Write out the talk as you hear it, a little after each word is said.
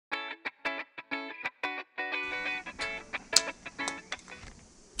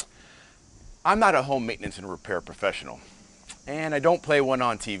I'm not a home maintenance and repair professional, and I don't play one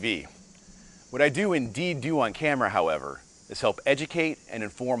on TV. What I do indeed do on camera, however, is help educate and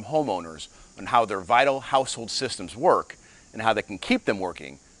inform homeowners on how their vital household systems work and how they can keep them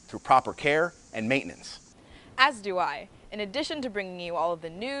working through proper care and maintenance. As do I. In addition to bringing you all of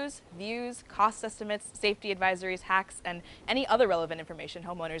the news, views, cost estimates, safety advisories, hacks, and any other relevant information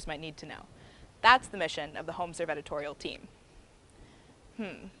homeowners might need to know. That's the mission of the HomeServe editorial team.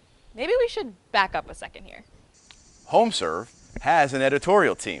 Maybe we should back up a second here. HomeServe has an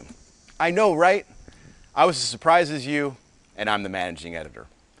editorial team. I know, right? I was as surprised as you, and I'm the managing editor.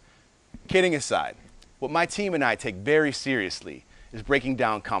 Kidding aside, what my team and I take very seriously is breaking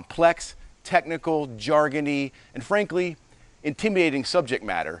down complex, technical, jargony, and frankly, intimidating subject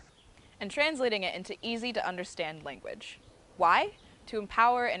matter And translating it into easy to understand language. Why? To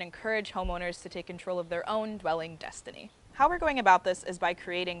empower and encourage homeowners to take control of their own dwelling destiny. How we're going about this is by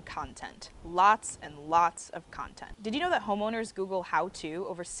creating content. Lots and lots of content. Did you know that homeowners Google how-to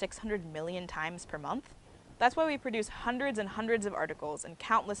over 600 million times per month? That's why we produce hundreds and hundreds of articles and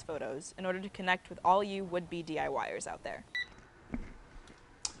countless photos in order to connect with all you would-be DIYers out there.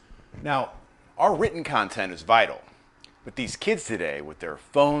 Now, our written content is vital, but these kids today, with their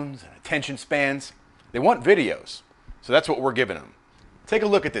phones and attention spans, they want videos. So that's what we're giving them. Take a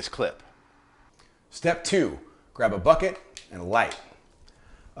look at this clip. Step 2, grab a bucket and a light.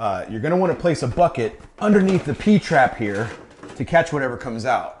 You're going to want to place a bucket underneath the P-trap here to catch whatever comes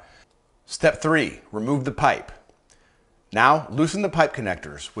out. Step 3, remove the pipe. Now, loosen the pipe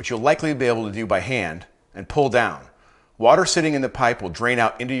connectors, which you'll likely be able to do by hand, and pull down. Water sitting in the pipe will drain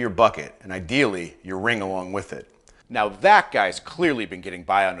out into your bucket, and ideally, your ring along with it. Now that guy's clearly been getting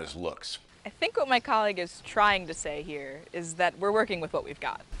by on his looks. I think what my colleague is trying to say here is that we're working with what we've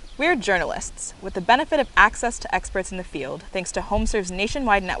got. We're journalists, with the benefit of access to experts in the field, thanks to HomeServe's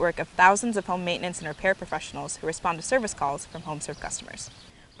nationwide network of thousands of home maintenance and repair professionals who respond to service calls from HomeServe customers.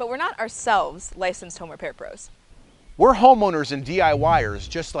 But we're not ourselves licensed home repair pros. We're homeowners and DIYers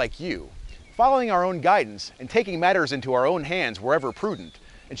just like you, following our own guidance and taking matters into our own hands wherever prudent,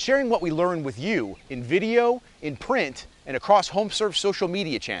 and sharing what we learn with you in video, in print, and across HomeServe social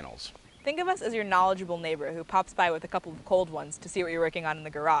media channels. Think of us as your knowledgeable neighbor who pops by with a couple of cold ones to see what you're working on in the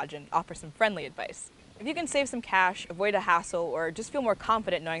garage and offer some friendly advice. If you can save some cash, avoid a hassle, or just feel more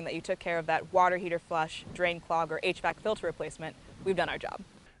confident knowing that you took care of that water heater flush, drain clog, or HVAC filter replacement, we've done our job.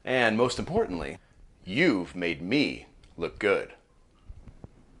 And most importantly, you've made me look good.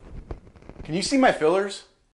 Can you see my fillers?